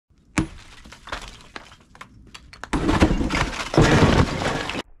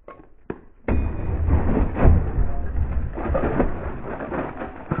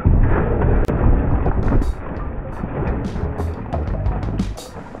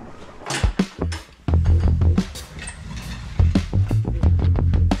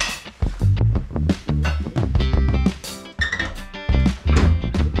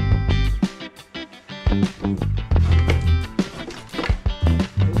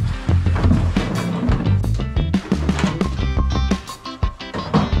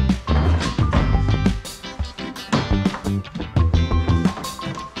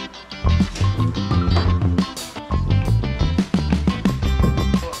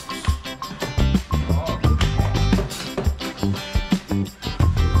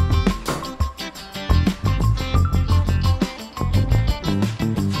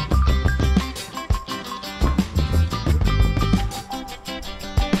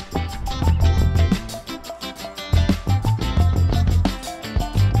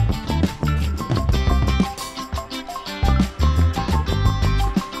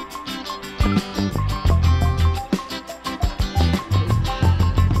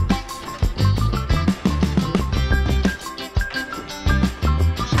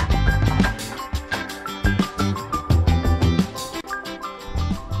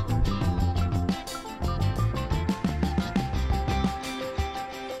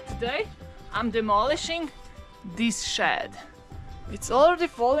today I'm demolishing this shed. It's already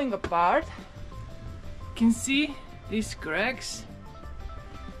falling apart. You can see these cracks.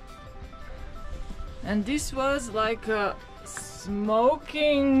 And this was like a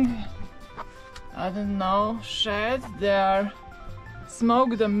smoking, I don't know, shed. They are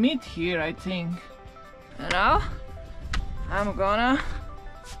smoked the meat here, I think. And now I'm gonna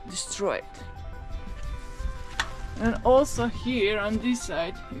destroy it. And also here on this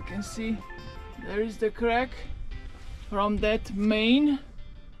side you can see there is the crack from that main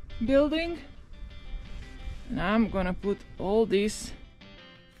building. And I'm gonna put all this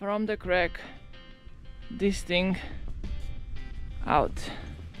from the crack, this thing out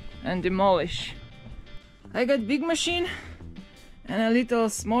and demolish. I got big machine and a little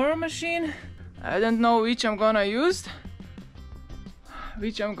smaller machine. I don't know which I'm gonna use,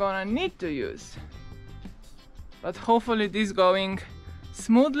 which I'm gonna need to use, but hopefully this going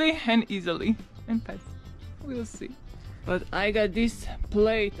smoothly and easily and fast. We'll see. But I got this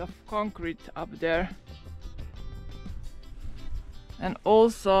plate of concrete up there and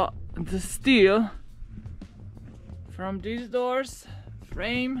also the steel from these doors,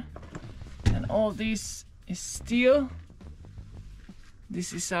 frame, and all this is steel.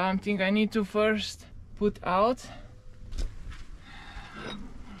 This is something I need to first put out.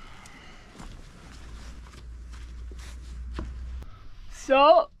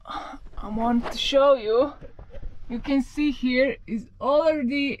 So I want to show you. You can see here is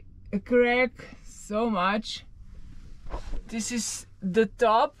already a crack so much. This is the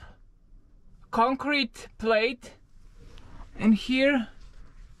top concrete plate, and here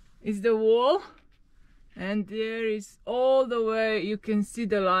is the wall, and there is all the way, you can see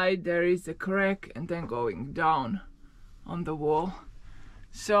the light, there is a crack and then going down on the wall.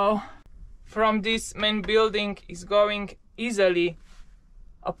 So from this main building is going easily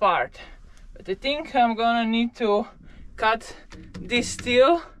apart, but I think I'm gonna need to cut this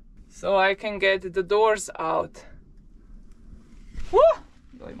steel so I can get the doors out. Woo!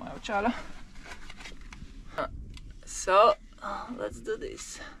 So let's do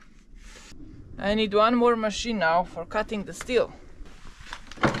this. I need one more machine now for cutting the steel.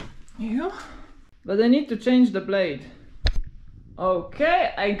 Yeah. But I need to change the blade.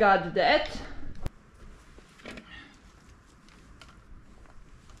 Okay, I got that.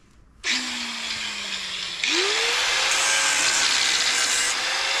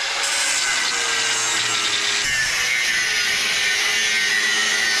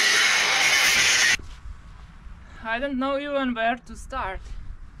 I don't know even where to start.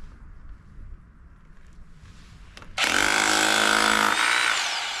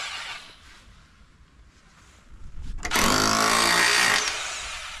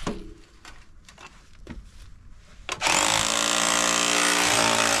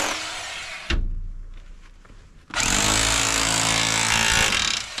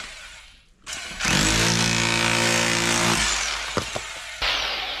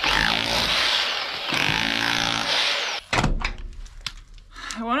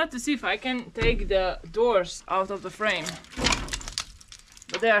 I wanted to see if I can take the doors out of the frame,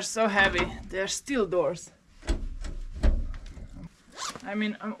 but they are so heavy. They are steel doors. I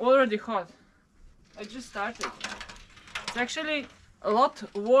mean, I'm already hot. I just started. It's actually a lot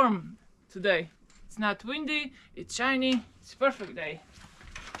warm today. It's not windy, it's shiny, it's a perfect day.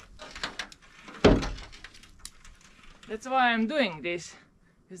 That's why I'm doing this,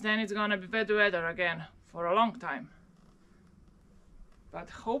 because then it's gonna be better weather again for a long time. But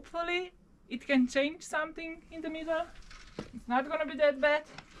hopefully it can change something in the middle. It's not gonna be that bad,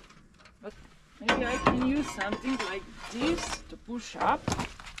 but maybe I can use something like this to push up.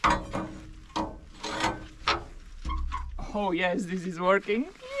 Oh yes, this is working.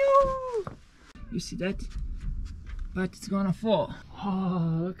 You see that? But it's gonna fall.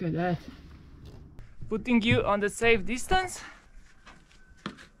 Oh, look at that. Putting you on the safe distance.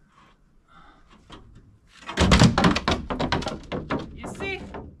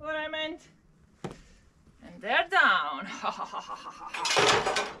 And they're down.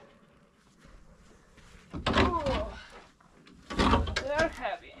 Oh, they're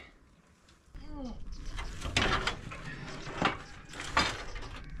heavy.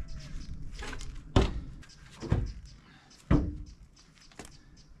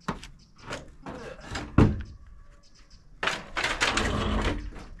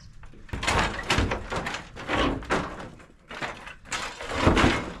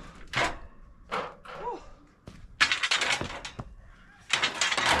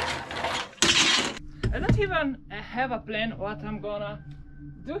 I don't even have a plan what I'm gonna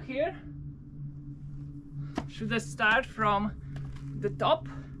do here. Should I start from the top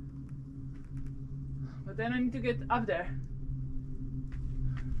but then I need to get up there.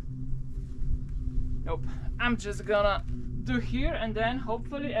 Nope, I'm just gonna do here and then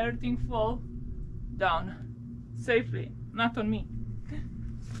hopefully everything fall down safely, not on me.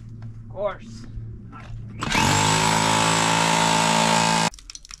 Of course.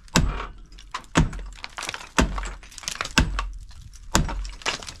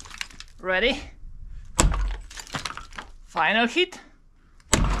 Ready? Final hit.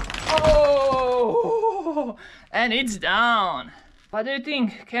 Oh, and it's down. What do you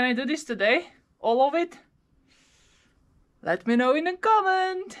think? Can I do this today? All of it? Let me know in a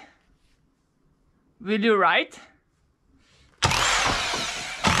comment. Will you write?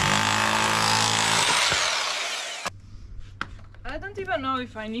 I don't even know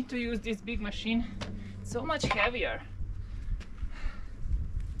if I need to use this big machine. It's so much heavier.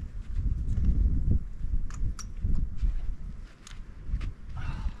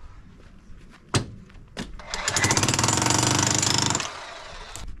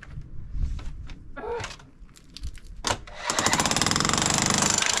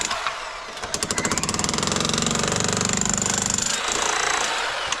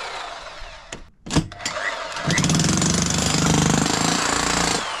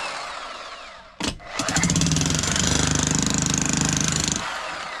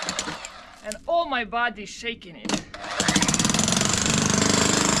 All my body shaking it.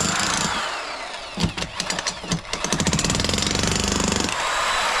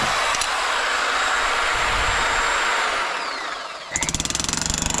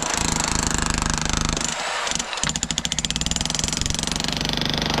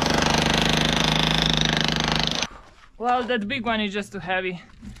 Well, that big one is just too heavy,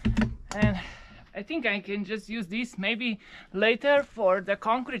 and I think I can just use this maybe later for the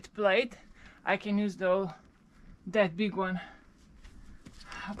concrete plate. I can use that big one,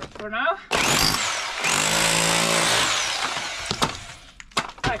 but for now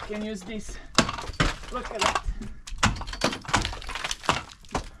I can use this. Look at that.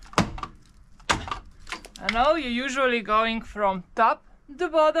 I know you're usually going from top to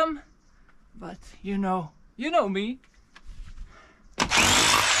bottom, but you know me.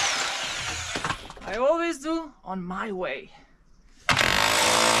 I always do on my way.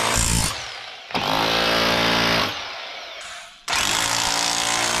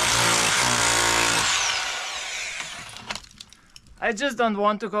 I just don't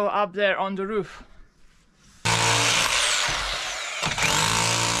want to go up there on the roof.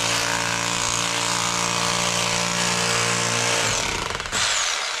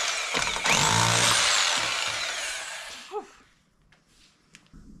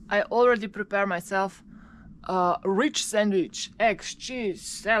 I already prepare myself a rich sandwich, eggs, cheese,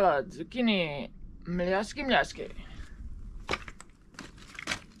 salad, zucchini, mlyaski.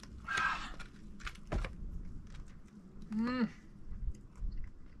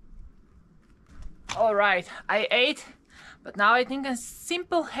 Alright, I ate, but now I think a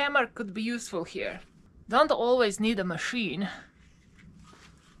simple hammer could be useful here. Don't always need a machine.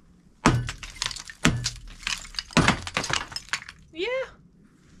 Yeah.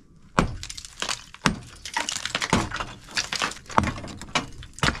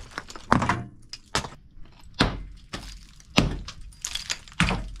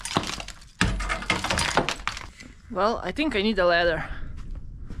 Well, I think I need a ladder.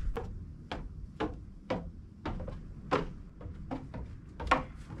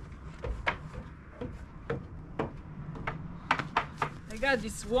 I got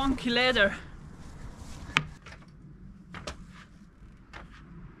this wonky ladder.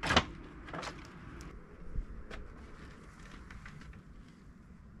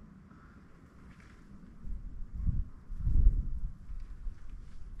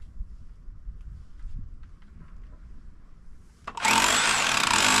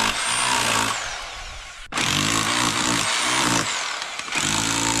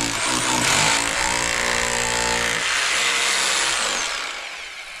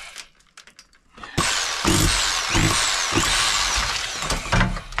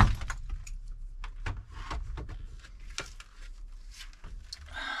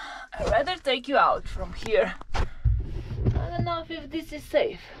 I'd rather take you out from here. I don't know if this is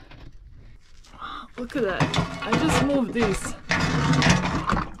safe. Look at that. I just moved this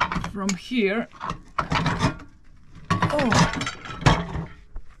from here. Oh.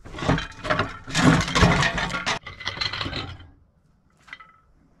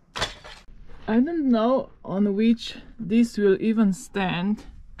 I don't know on which this will even stand,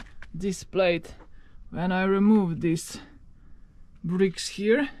 this plate, when I remove these bricks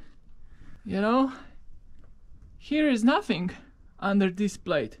here. You know, here is nothing under this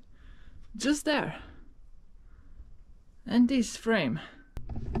plate, just there. and this frame.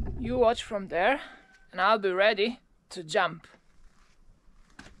 You watch from there and I'll be ready to jump.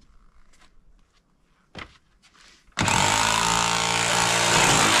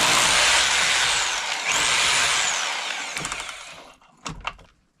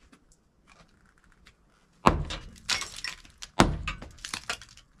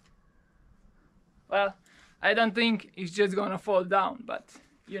 Well, I don't think it's just gonna fall down, but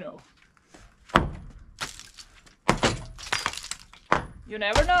you know. You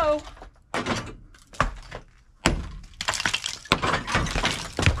never know.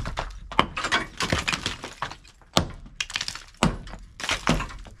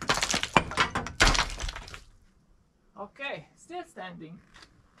 Okay, still standing.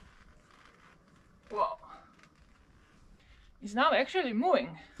 Whoa. It's now actually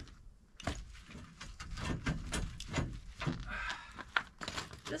moving.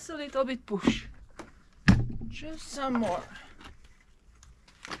 Just a little bit push. Just some more.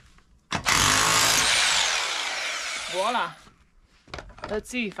 Voila! Let's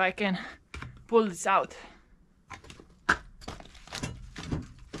see if I can pull this out.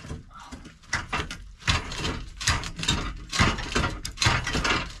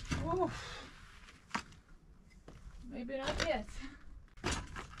 Oof. Maybe not yet.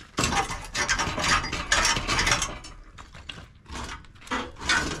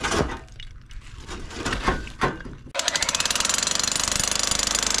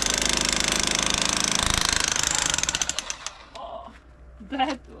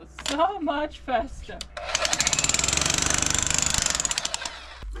 That was so much faster.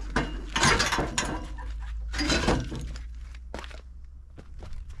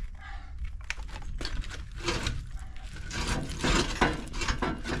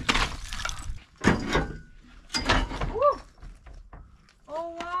 Woo.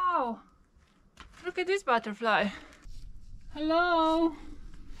 Oh wow! Look at this butterfly. Hello!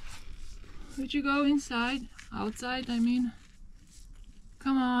 Would you go inside? Outside, I mean.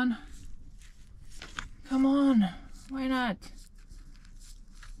 Come on. Come on. Why not?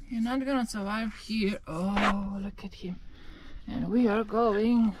 You're not gonna survive here. Oh, look at him. And we are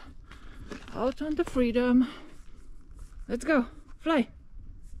going out on the freedom. Let's go. Fly.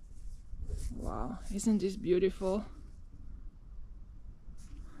 Wow, isn't this beautiful?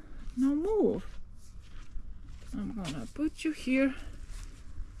 Now move. I'm gonna put you here.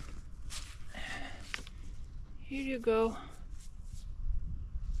 Here you go.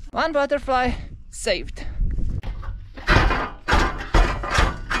 One butterfly saved.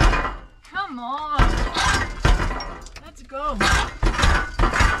 Come on. Let's go.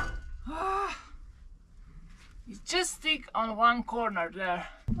 It's just stick on one corner there.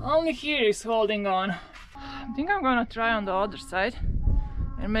 Only here is holding on. I think I'm gonna try on the other side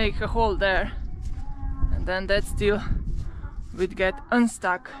and make a hole there. And then that still would get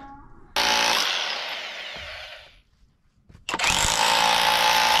unstuck.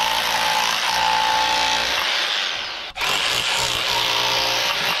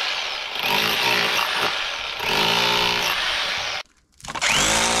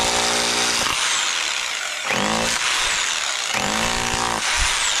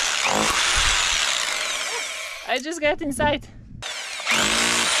 I just get inside.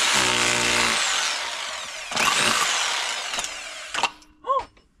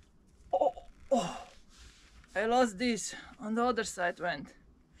 Oh. I lost this. On the other side went.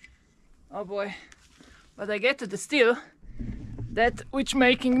 Oh boy. But I get to the steel. That which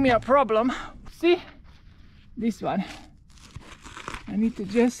making me a problem. See? This one. I need to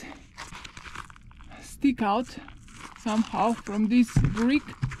just stick out somehow from this brick.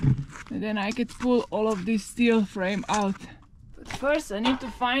 And then I could pull all of this steel frame out. But first I need to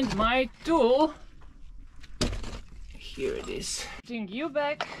find my tool. Here it is. Bring you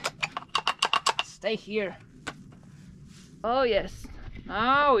back. Stay here. Oh yes,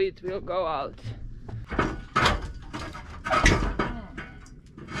 now it will go out.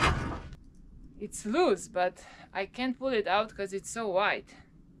 It's loose, but I can't pull it out because it's so wide.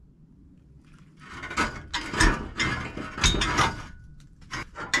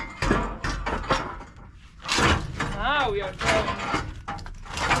 Now we are going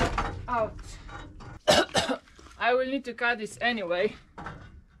out. I will need to cut this anyway,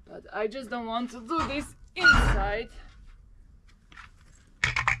 but I just don't want to do this inside.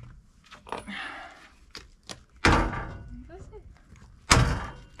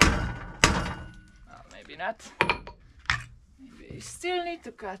 Well, maybe not. Maybe I still need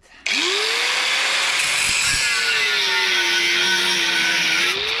to cut.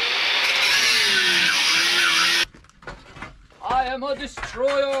 I am a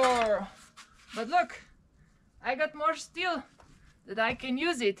destroyer! But look, I got more steel that I can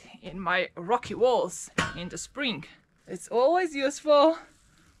use it in my rocky walls in the spring. It's always useful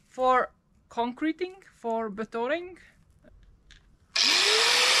for concreting, for betoning.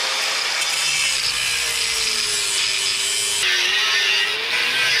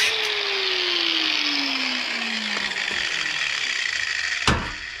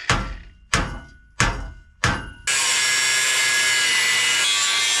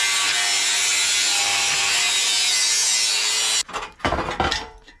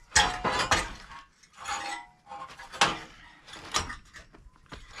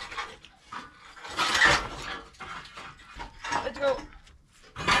 Let's go.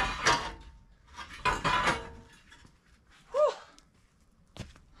 Whew.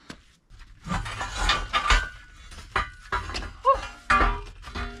 Whew.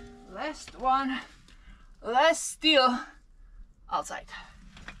 Last one, less steel outside.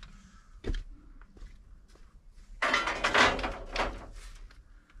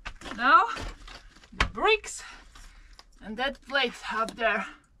 Now the bricks and that plate up there,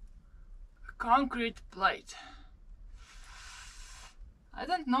 a concrete plate. I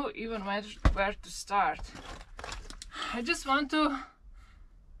don't know even where to start. I just want to...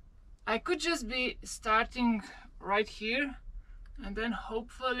 I could just be starting right here and then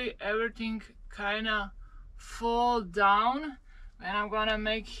hopefully everything kinda fall down when I'm gonna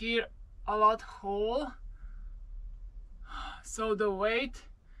make here a lot hole, so the weight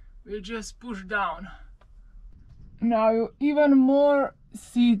will just push down. Now you even more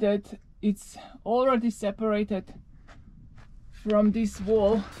see that it's already separated from this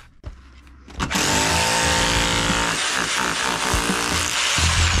wall.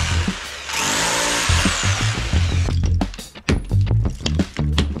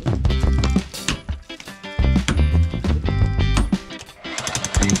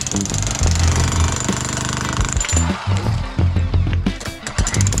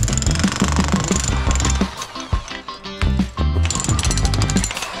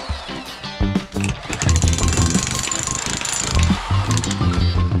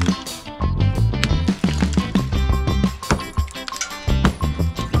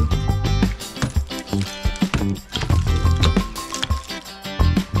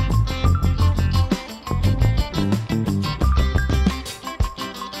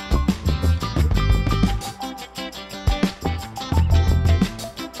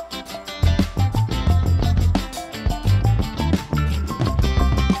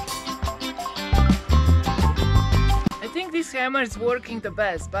 This hammer is working the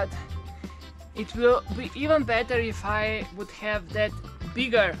best, but it will be even better if I would have that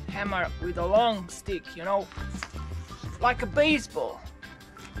bigger hammer with a long stick, you know, like a baseball.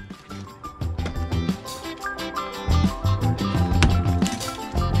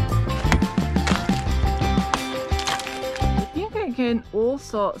 I think I can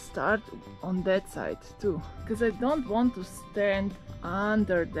also start on that side too, because I don't want to stand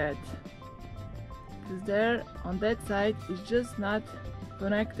under that. Because there on that side is just not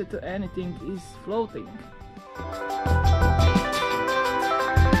connected to anything, is floating.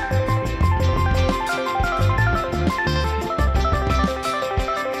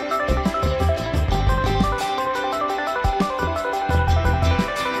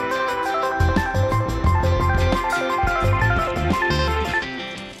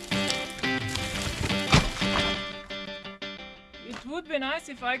 It would be nice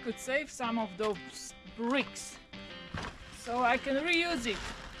if I could save some of those bricks so I can reuse it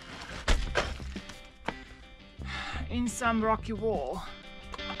in some rocky wall.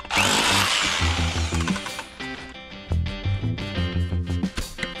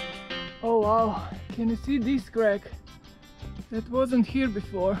 Oh wow, can you see this crack? That wasn't here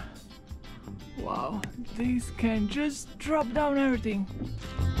before. Wow, this can just drop down everything.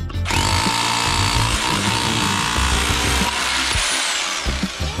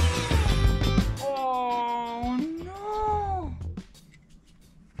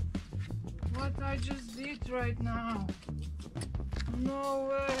 I just did right now. No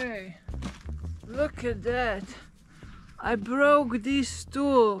way. Look at that. I broke this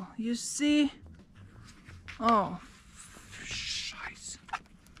tool. You see? Oh, scheiße.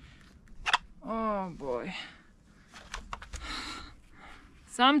 Oh boy.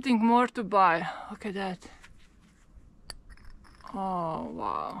 Something more to buy. Look at that. Oh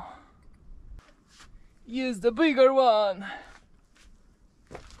wow. Use the bigger one.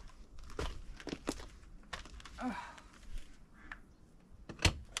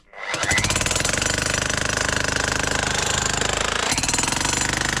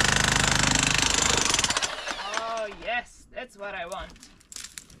 Oh yes, that's what I want.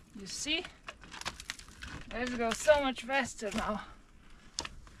 You see? Let's go so much faster now.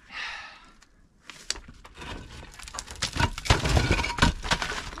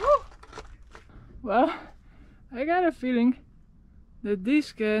 Woo! Well, I got a feeling that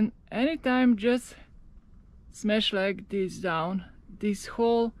this can anytime just smash like this down, this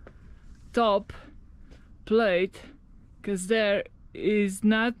whole top plate, because there is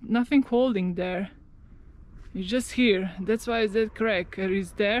nothing holding there. It's just here. That's why that crack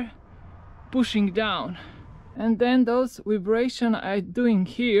is there pushing down. And then those vibration I'm doing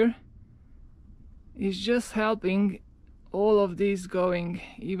here is just helping all of this going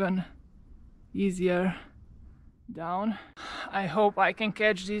even easier down. I hope I can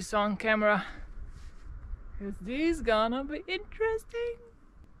catch this on camera, because this is gonna be interesting.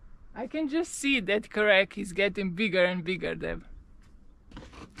 I can just see that crack is getting bigger and bigger, Deb.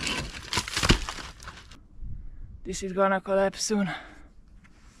 This is gonna collapse soon.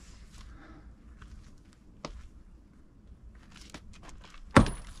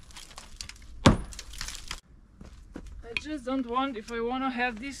 I just don't want, if I want to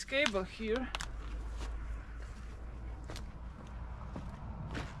have this cable here,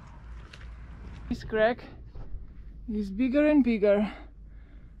 this crack is bigger and bigger.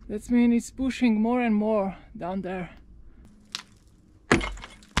 That means it's pushing more and more down there.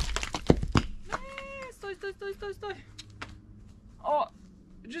 Stop. Oh,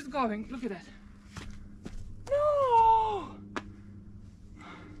 just going, look at that. No!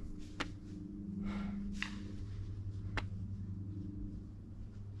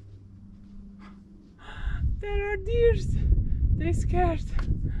 There are deers. They're scared.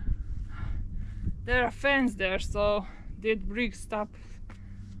 There are fence there, so that brick stop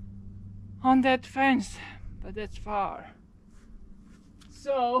on that fence, but that's far.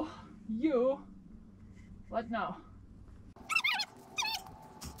 So what now?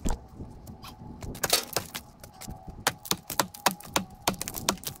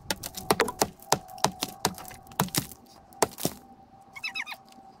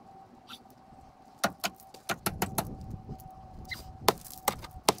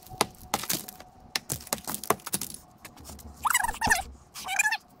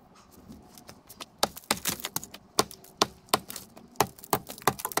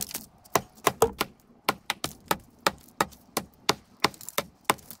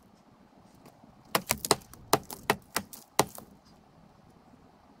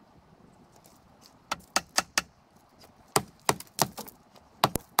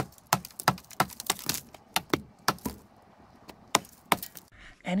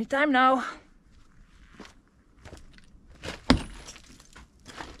 Anytime now.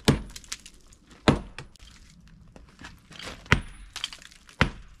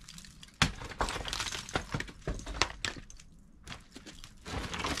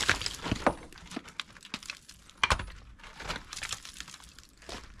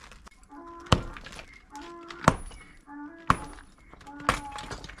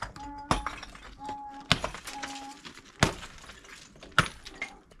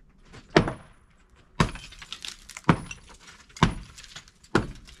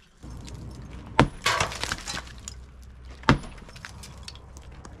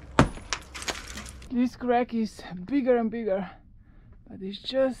 This crack is bigger and bigger, but it's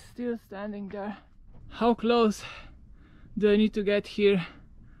just still standing there. How close do I need to get here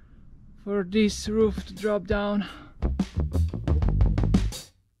for this roof to drop down?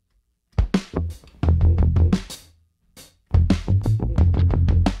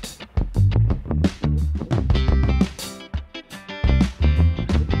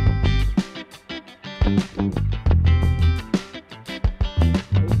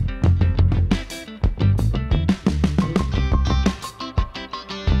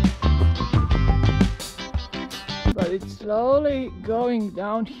 It's slowly going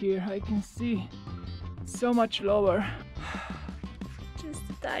down here. I can see so much lower. Just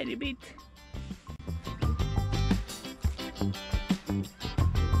a tiny bit.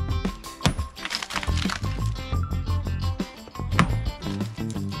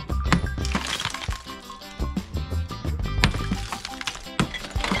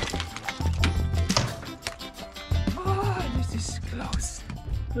 Oh, this is close.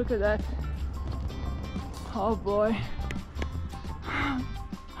 Look at that. Oh boy,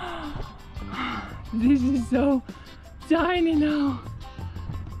 this is so tiny now,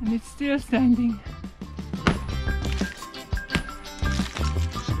 and it's still standing.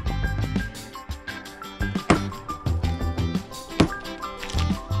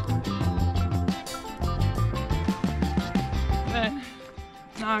 Man,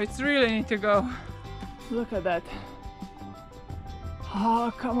 now it's really need to go. Look at that.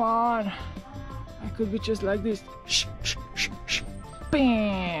 Oh, come on. I could be just like this.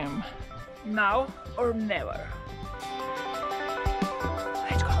 Bam! Now or never.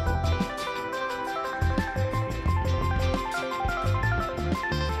 Let's go.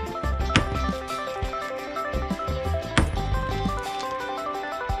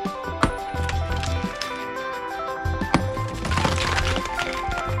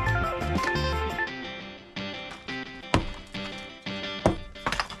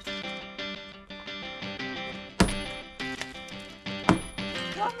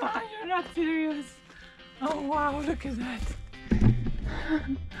 Come on, you're not serious. Oh wow, look at that.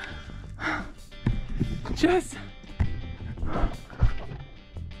 Just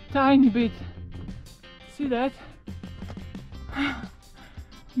tiny bit. See that?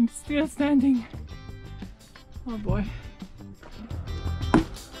 I'm still standing. Oh boy.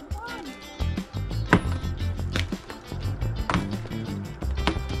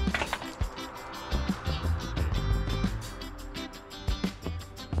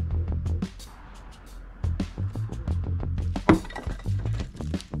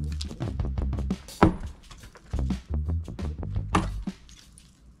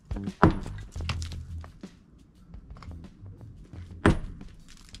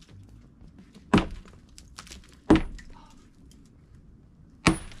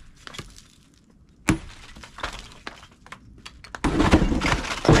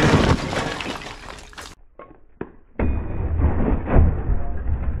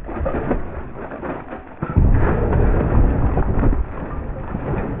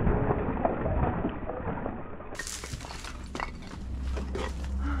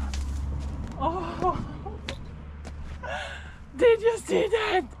 Did you see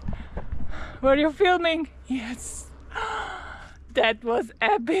that? Were you filming? Yes. That was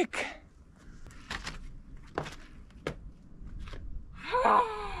epic.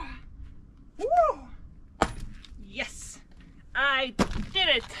 Woo! Yes, I did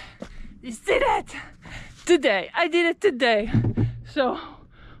it. You did it today. I did it today. So,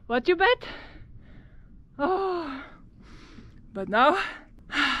 what you bet? Oh, but now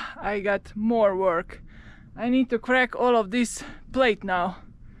I got more work. I need to crack all of this plate now,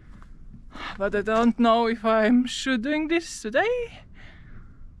 but I don't know if I'm should doing this today.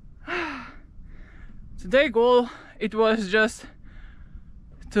 Today goal, it was just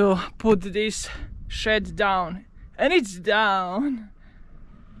to put this shed down, and it's down.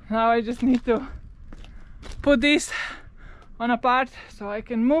 Now I just need to put this on a part so I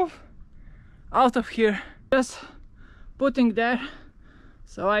can move out of here. Just putting there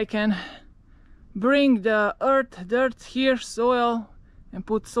so I can bring the earth, dirt here, soil, and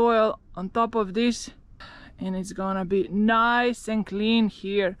put soil on top of this, and it's gonna be nice and clean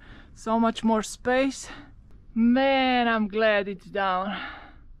here. So much more space. Man, I'm glad it's down.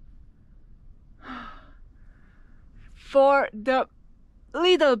 For the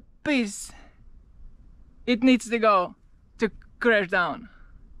little piece it needs to go to crash down,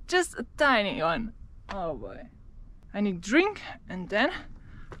 just a tiny one. Oh boy, I need drink, and then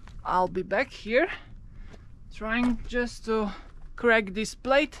I'll be back here trying just to crack this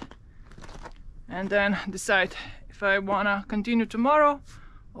plate and then decide if I wanna continue tomorrow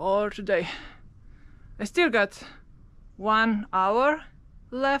or today. I still got 1 hour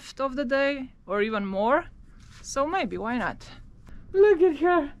left of the day, or even more, so maybe why not? Look at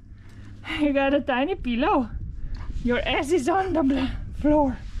her, you got a tiny pillow. Your ass is on the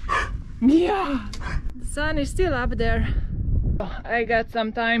floor. Yeah, the sun is still up there. I got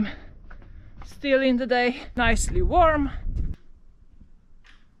some time still in the day, nicely warm.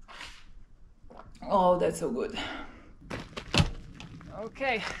 Oh, that's so good.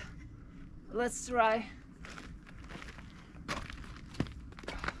 Okay, let's try.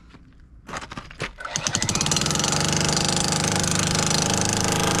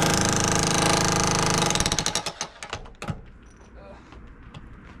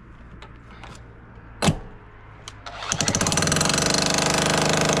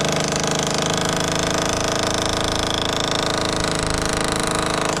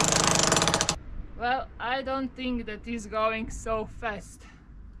 I don't think that is going so fast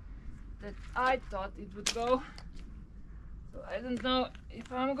that I thought it would go. So I don't know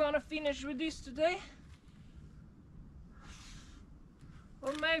if I'm gonna finish with this today.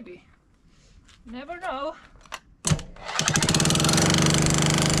 Or maybe. Never know.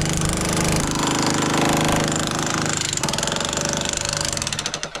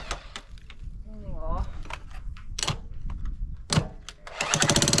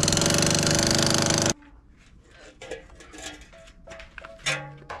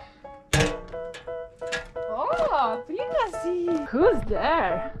 Who's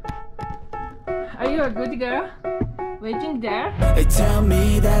there? Are you a good girl? Waiting there? They tell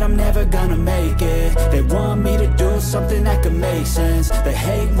me that I'm never gonna make it. They want me to do something that could make sense. They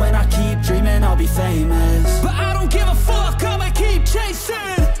hate when I keep dreaming I'll be famous, but I don't give a fuck, I'ma keep chasing.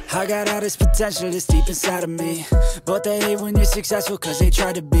 I got all this potential that's deep inside of me, but they hate when you're successful cause they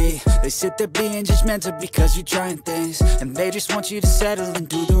try to be. They sit there being judgmental because you're trying things, and they just want you to settle and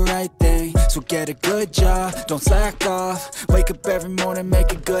do the right thing. So get a good job, don't slack off. Wake up every morning,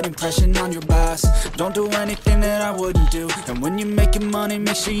 make a good impression on your boss. Don't do anything that I wouldn't do, and when you're making money,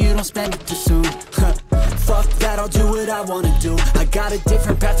 make sure you don't spend it too soon. Fuck that, I'll do what I wanna do. I got a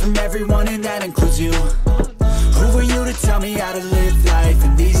different path from everyone, and that includes you. Who are you to tell me how to live life?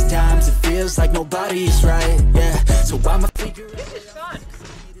 In these times it feels like nobody's right, yeah. So I'ma figure it out. This is fun.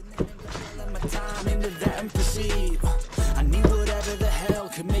 Let my time into that and proceed. I need whatever the hell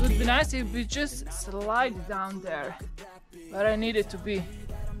could make It would me be nice if we just slide down there, but I need it to be,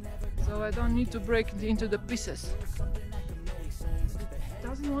 so I don't need to break it into the pieces. It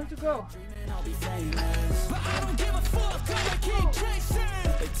doesn't want to go. I'll be famous, but I don't give a fuck, I'ma keep chasing.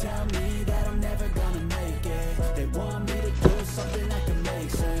 They tell me that I'm never gonna make it. They want me to do something that can make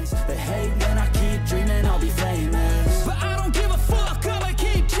sense. They hate when I keep dreaming I'll be famous, but I don't give a fuck, I'ma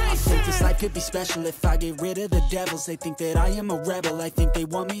keep chasing. I think this life could be special if I get rid of the devils. They think that I am a rebel, I think they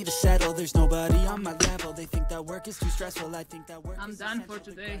want me to settle. There's nobody on my level, they think that work is too stressful. I think that work I'm is done for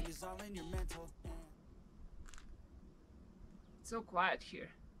essential. today. It's all in your mental. It's so quiet here.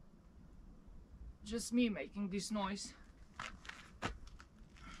 Just me making this noise.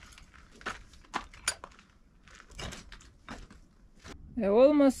 I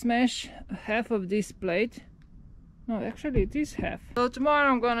almost smashed half of this plate. No, actually it is half. So tomorrow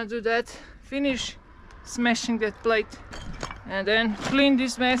I'm gonna do that, finish smashing that plate, and then clean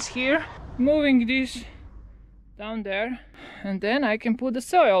this mess here, moving this down there, and then I can put the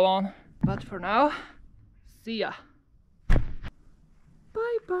soil on. But for now, see ya.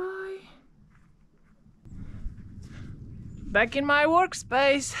 Bye bye. Back in my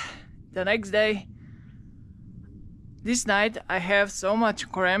workspace the next day. This night I have so much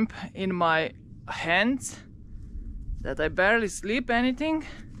cramp in my hands that I barely sleep anything,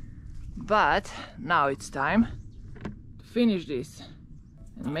 but now it's time to finish this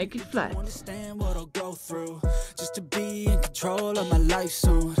and make it flat. Understand what I'll go through just to be in control of my life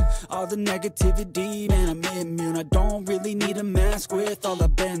soon. All the negativity, man, I'm immune. I don't really need a mask with all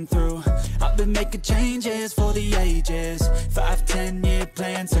I've been through. I've been making changes for the ages. 5-10 year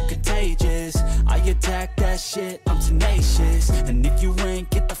plans are contagious. I attack that shit, I'm tenacious. And if you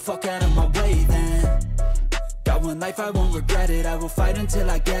ain't, get the fuck out of my way then. Got one life, I won't regret it. I will fight until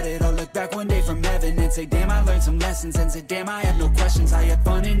I get it. I'll look back one day from heaven and say, damn, I learned some lessons. And say, damn, I have no questions. I had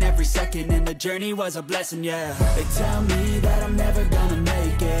fun in every second, and the journey was a blessing, yeah. They tell me that I'm never gonna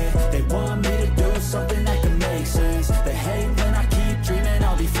make it. They want me to do something that can make sense. They hate when I keep dreaming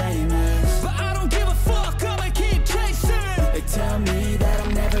I'll be famous, but I don't give a fuck, I'ma keep chasing. They tell me that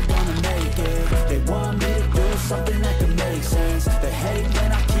I'm never gonna make it. They want me to do something that can make sense. They hate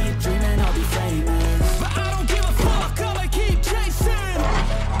when I keep dreaming I'll be famous, but I don't give a fuck, I'ma keep chasing.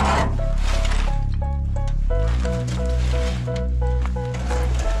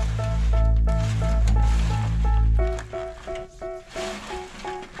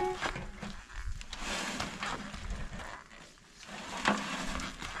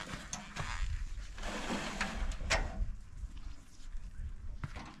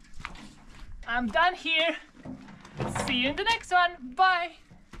 I'm done here. See you in the next one. Bye.